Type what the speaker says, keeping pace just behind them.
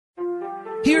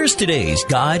Here's today's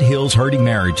God Heals Hurting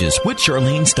Marriages with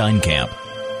Charlene Steinkamp.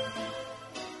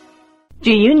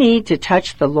 Do you need to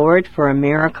touch the Lord for a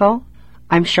miracle?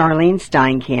 I'm Charlene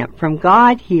Steinkamp from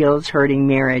God Heals Hurting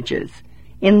Marriages.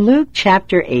 In Luke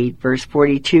chapter 8, verse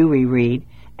 42, we read,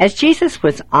 "As Jesus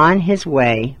was on his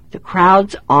way, the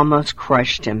crowds almost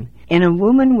crushed him, and a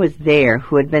woman was there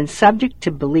who had been subject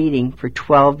to bleeding for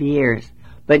 12 years,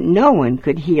 but no one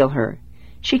could heal her.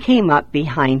 She came up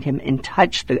behind him and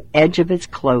touched the edge of his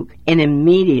cloak, and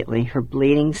immediately her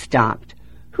bleeding stopped.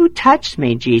 'Who touched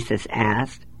me?' Jesus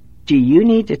asked. Do you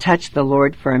need to touch the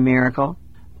Lord for a miracle?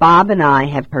 Bob and I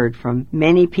have heard from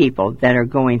many people that are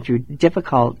going through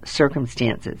difficult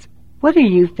circumstances. What are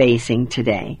you facing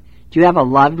today? Do you have a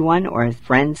loved one or a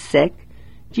friend sick?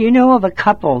 Do you know of a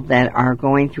couple that are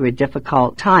going through a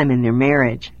difficult time in their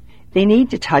marriage? They need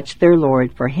to touch their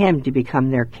Lord for Him to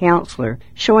become their counselor,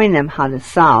 showing them how to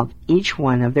solve each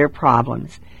one of their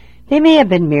problems. They may have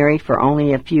been married for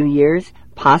only a few years.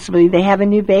 Possibly they have a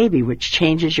new baby, which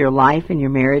changes your life and your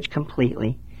marriage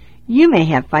completely. You may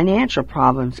have financial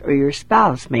problems, or your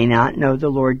spouse may not know the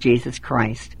Lord Jesus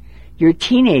Christ. Your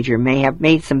teenager may have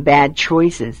made some bad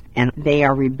choices, and they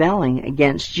are rebelling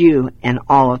against you and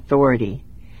all authority.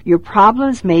 Your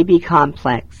problems may be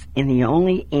complex, and the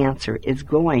only answer is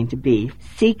going to be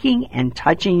seeking and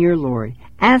touching your Lord,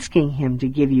 asking Him to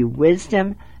give you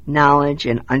wisdom, knowledge,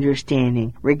 and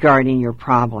understanding regarding your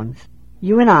problems.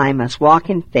 You and I must walk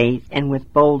in faith and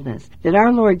with boldness that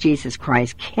our Lord Jesus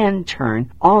Christ can turn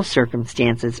all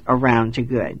circumstances around to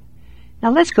good.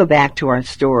 Now let's go back to our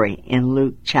story in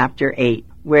Luke chapter 8,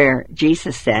 where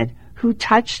Jesus said, "Who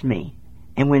touched me?"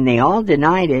 And when they all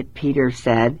denied it, Peter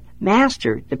said,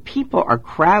 "Master, the people are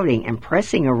crowding and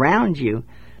pressing around you."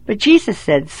 But Jesus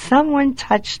said, "Someone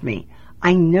touched me.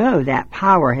 I know that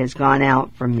power has gone out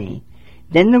from me."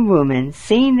 Then the woman,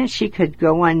 seeing that she could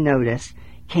go unnoticed,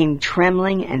 came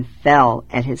trembling and fell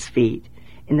at his feet.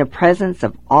 In the presence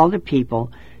of all the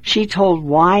people, she told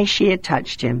why she had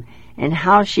touched him and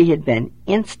how she had been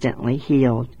instantly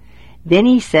healed. Then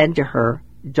he said to her,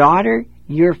 "Daughter,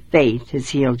 your faith has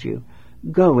healed you.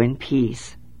 Go in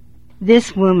peace."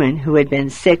 This woman, who had been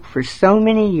sick for so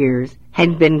many years,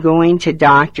 had been going to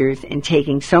doctors and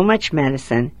taking so much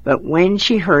medicine, but when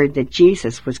she heard that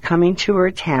Jesus was coming to her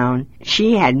town,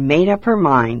 she had made up her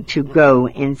mind to go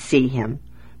and see him.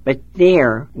 But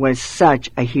there was such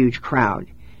a huge crowd.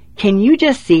 Can you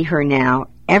just see her now?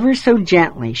 Ever so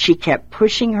gently, she kept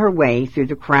pushing her way through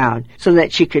the crowd so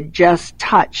that she could just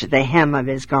touch the hem of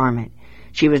his garment.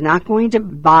 She was not going to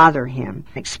bother him,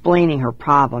 explaining her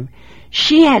problem.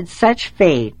 She had such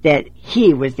faith that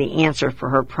he was the answer for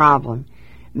her problem.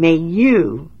 May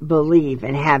you believe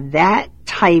and have that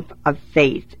type of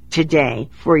faith today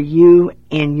for you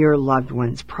and your loved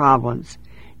one's problems.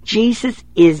 Jesus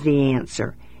is the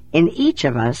answer, and each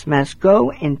of us must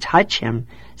go and touch him,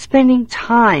 spending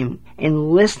time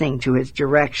and listening to his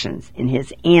directions and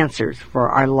his answers for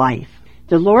our life.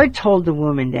 The Lord told the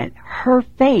woman that her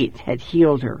faith had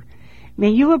healed her. May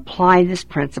you apply this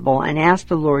principle and ask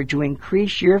the Lord to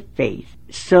increase your faith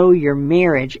so your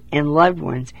marriage and loved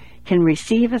ones can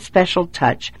receive a special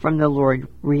touch from the Lord,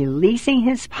 releasing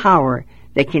his power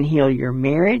that can heal your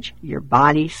marriage, your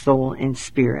body, soul, and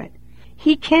spirit.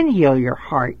 He can heal your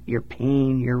heart, your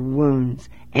pain, your wounds,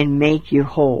 and make you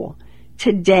whole.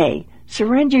 Today,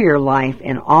 surrender your life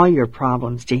and all your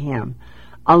problems to him.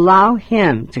 Allow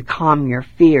him to calm your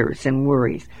fears and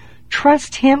worries.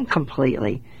 Trust him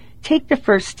completely. Take the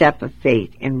first step of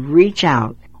faith and reach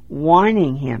out,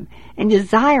 wanting him and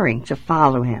desiring to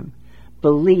follow him.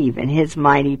 Believe in his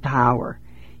mighty power.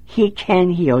 He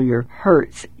can heal your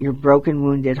hurts, your broken,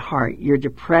 wounded heart, your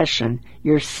depression,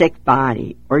 your sick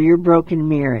body, or your broken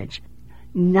marriage.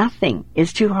 Nothing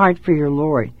is too hard for your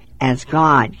Lord, as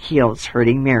God heals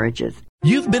hurting marriages.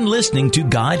 You've been listening to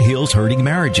God Heals Hurting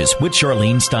Marriages with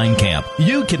Charlene Steinkamp.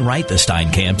 You can write the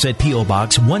Steinkamps at P.O.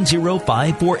 Box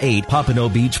 10548, Pompano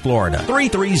Beach, Florida,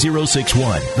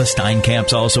 33061. The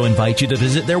Steinkamps also invite you to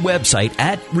visit their website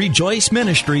at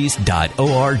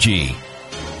rejoiceministries.org.